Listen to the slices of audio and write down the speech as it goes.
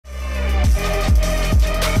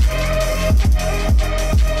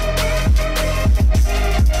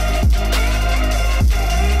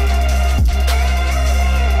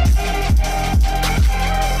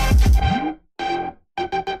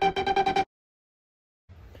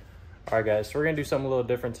All right, guys, so we're gonna do something a little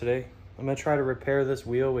different today. I'm gonna try to repair this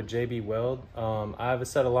wheel with JB Weld. I have a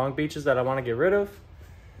set of long beaches that I wanna get rid of,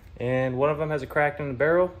 and one of them has a crack in the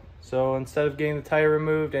barrel. So instead of getting the tire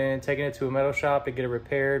removed and taking it to a metal shop to get it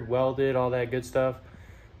repaired, welded, all that good stuff,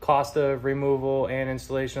 cost of removal and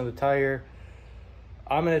installation of the tire,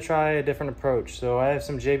 I'm gonna try a different approach. So I have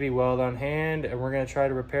some JB Weld on hand, and we're gonna try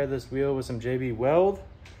to repair this wheel with some JB Weld.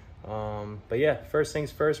 But yeah, first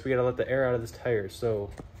things first, we gotta let the air out of this tire. So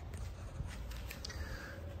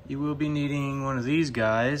you will be needing one of these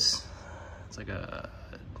guys. It's like a,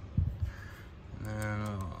 and then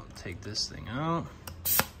I'll take this thing out.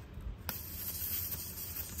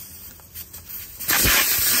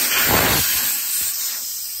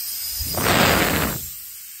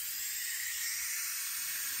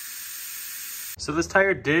 So this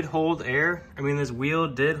tire did hold air. I mean, this wheel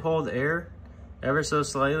did hold air ever so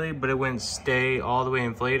slightly, but it wouldn't stay all the way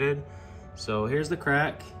inflated. So here's the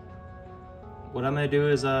crack. What I'm gonna do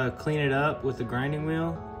is clean it up with the grinding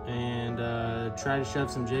wheel and try to shove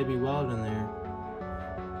some JB Weld in there.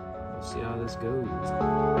 We'll see how this goes.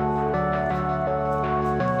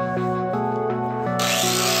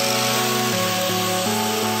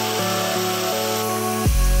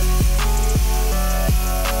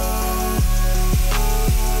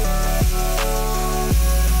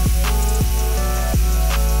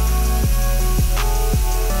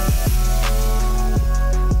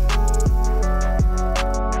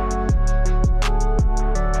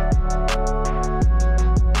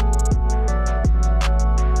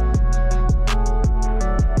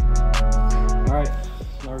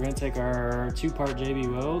 Take our 2-part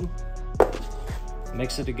JB Weld,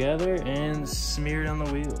 mix it together, and smear it on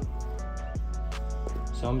the wheel.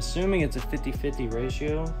 So I'm assuming it's a 50-50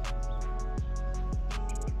 ratio.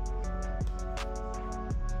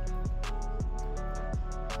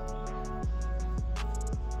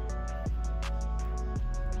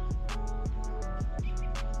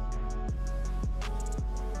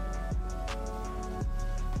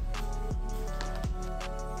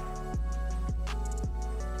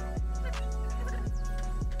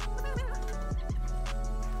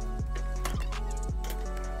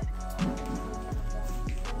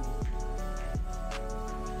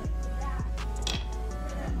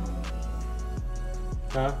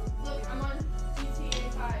 Huh? Look, I'm on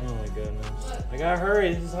GTA 5. Oh my goodness. Look. I gotta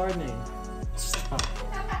hurry, this is hardening. Stop.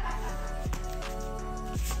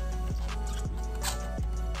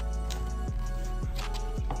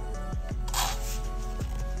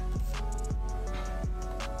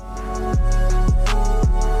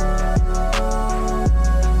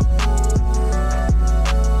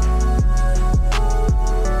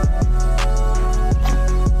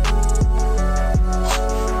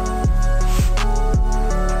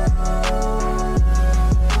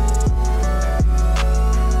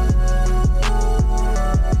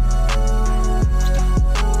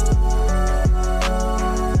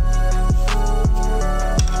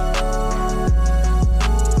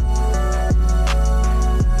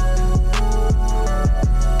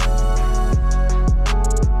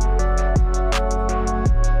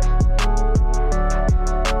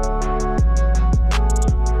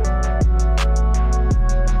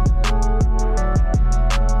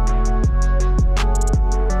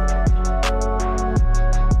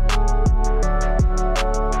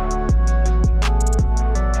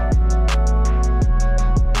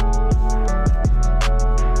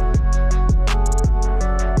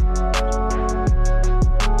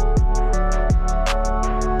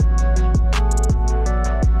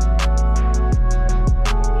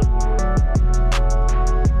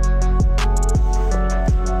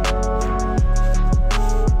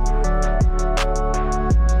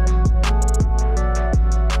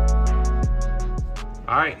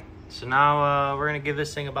 So now we're gonna give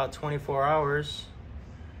this thing about 24 hours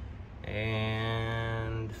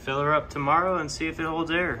and fill her up tomorrow and see if it holds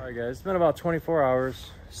air. All right, guys, it's been about 24 hours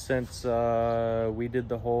since we did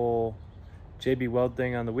the whole JB Weld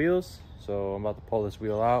thing on the wheels. So I'm about to pull this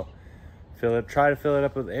wheel out, try to fill it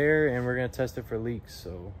up with air, and we're gonna test it for leaks.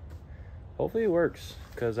 So hopefully it works,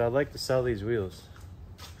 because I'd like to sell these wheels.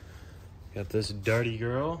 Got this dirty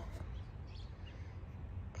girl.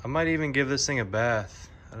 I might even give this thing a bath.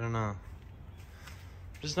 I don't know.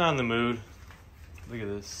 Just not in the mood. Look at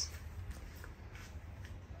this.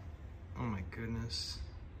 Oh my goodness.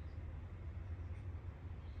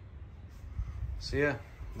 So yeah,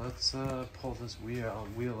 let's pull this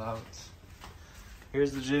wheel out.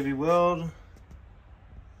 Here's the JB Weld. You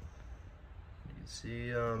can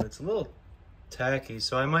see it's a little tacky,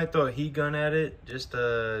 so I might throw a heat gun at it just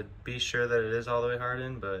to be sure that it is all the way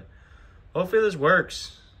hardened, but hopefully this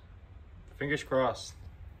works. Fingers crossed.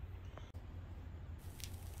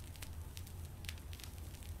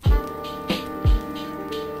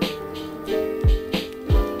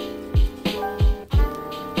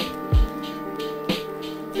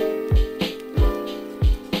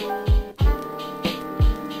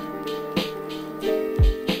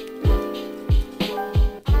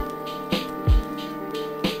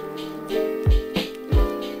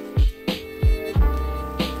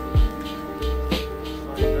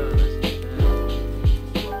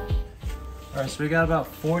 All right, so we got about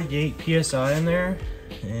 48 PSI in there,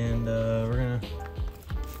 and we're gonna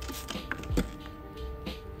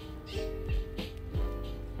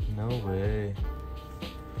no way.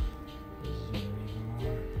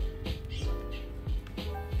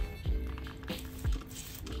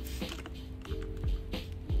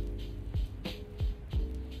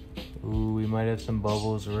 Ooh, we might have some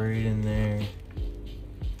bubbles right in there.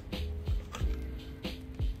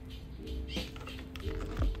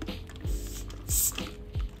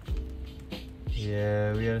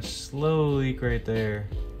 Yeah, we got a slow leak right there.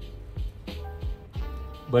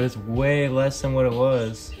 But it's way less than what it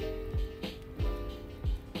was.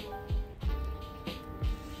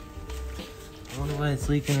 I wonder why it's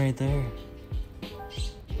leaking right there.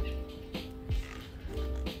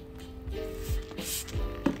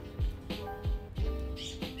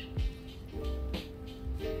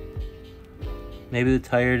 Maybe the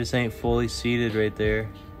tire just ain't fully seated right there.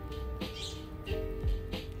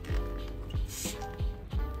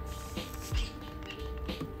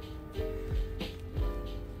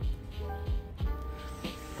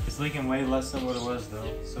 It's leaking way less than what it was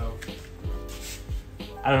though, so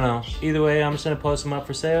I don't know. Either way, I'm just gonna post them up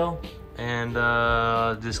for sale and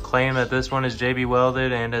just claim that this one is JB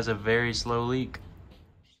welded and has a very slow leak.